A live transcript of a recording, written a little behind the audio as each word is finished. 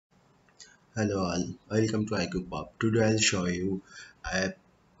Hello all, welcome to IQPop. Today I'll show you a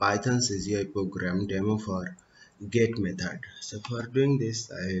Python CGI program demo for get method. So for doing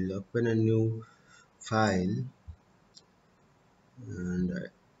this, I'll open a new file and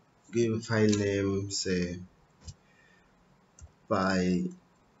give a file name, say PyCGI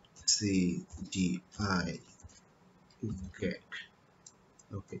get.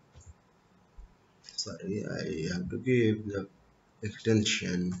 Okay, sorry, I have to give the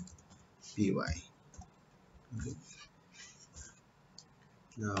extension py. Okay.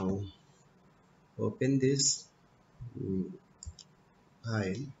 Now open this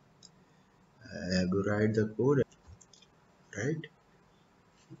file. I have to write the code, right?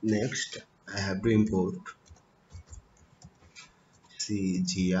 Next, I have to import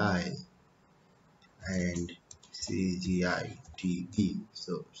CGI and CGI TV.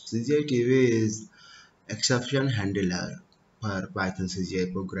 So CGI TV is exception handler for Python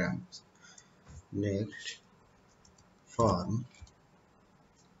CGI programs. Next, form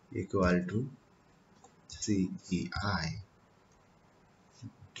equal to CGI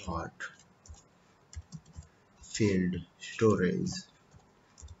dot field storage.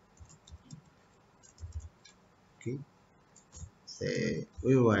 Okay, say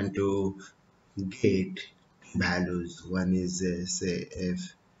we want to get values. One is say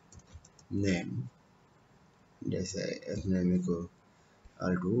if name. Let's say if name equal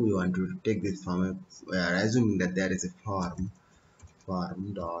do we want to take this form. We are assuming that there is a form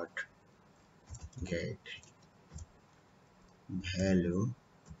dot get value.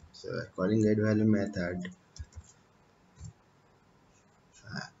 So we're calling get value method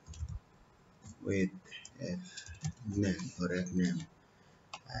uh, with f name or f name,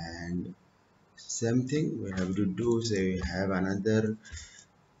 and same thing we have to do. Say we have another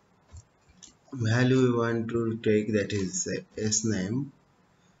value we want to take, that is s name.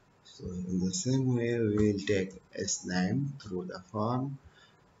 So in the same way we will take s name through the form,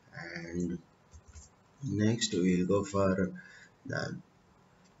 and next we will go for the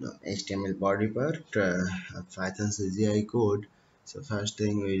HTML body part of Python CGI code. So first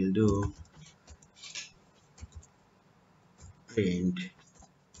thing we'll do, print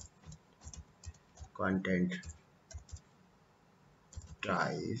content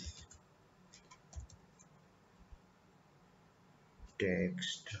type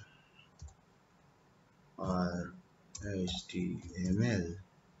text or HTML.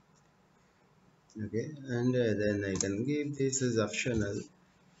 Okay, and then I can give this as optional,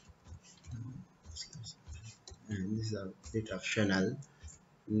 and this is a bit optional.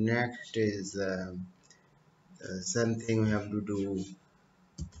 Next is something we have to do,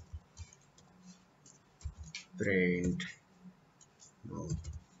 print no,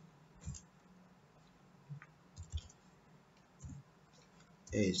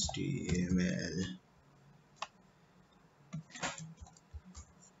 HTML.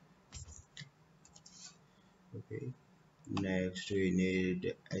 Okay, next we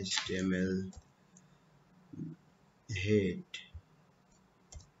need HTML head.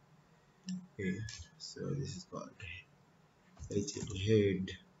 Okay, so this is called head.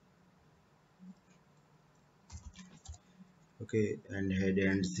 Okay, and head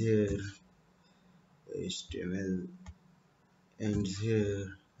ends here, HTML ends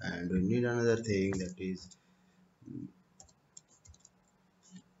here, and we need another thing, that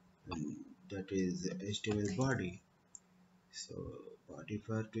is HTML body. So body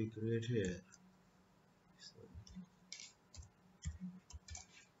part we create here. So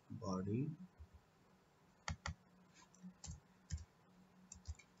body.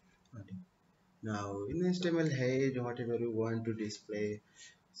 Now in HTML head, whatever we want to display,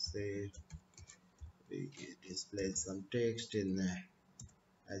 say we display some text in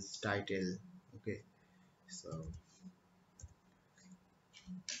as title. Okay, so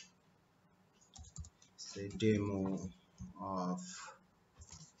say demo of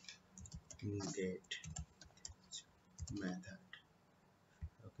get method.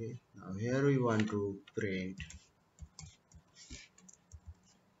 Okay, now here we want to print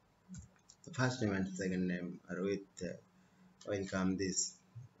the first name and second name are with welcome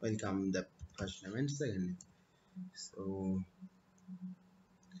the first name and second name. So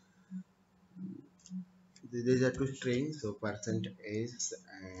these are two strings, so percent s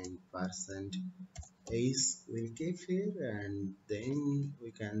and percent s will keep here, and then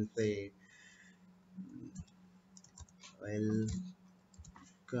we can say welcome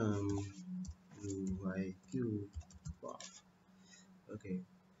to IQ. Okay,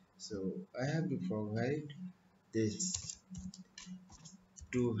 so I have to provide this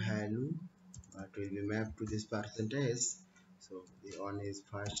to value that will be mapped to this percent s. So So the one is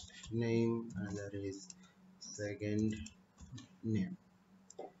first name, another is second name.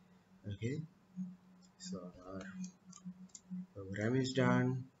 Okay, so our program is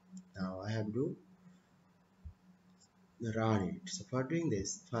done. Now I have to run it. So for doing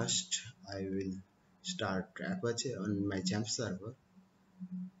this, first I will start Apache on my Jamf server.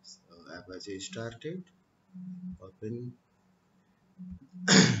 So Apache started, open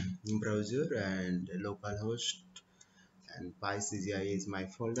browser and localhost, and PyCGI is my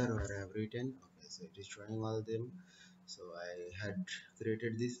folder where I have written. Okay, so it is showing all of them. So I had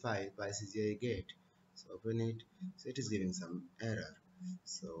created this file PyCGI get. So open it. So it is giving some error.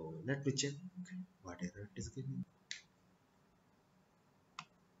 So let me check what error it is giving.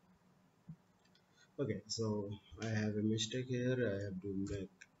 Okay, so I have a mistake here. I have to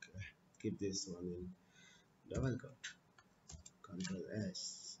keep this one in double quote. Control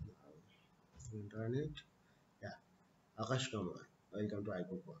S. Now run it. Yeah, Akash Kumar. Welcome to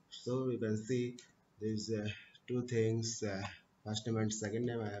iCookbook. So you can see there's two things. First name and second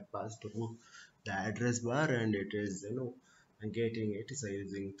name I have passed to the address bar, and it is getting it is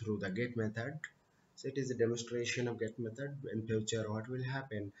using through the get method. So it is a demonstration of get method. In future, what will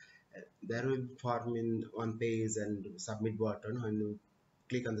happen? There will be form in one page and submit button. When you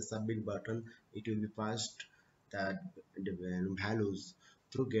click on the submit button, it will be passed the values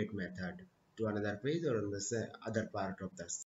through get method to another page or on the other part of the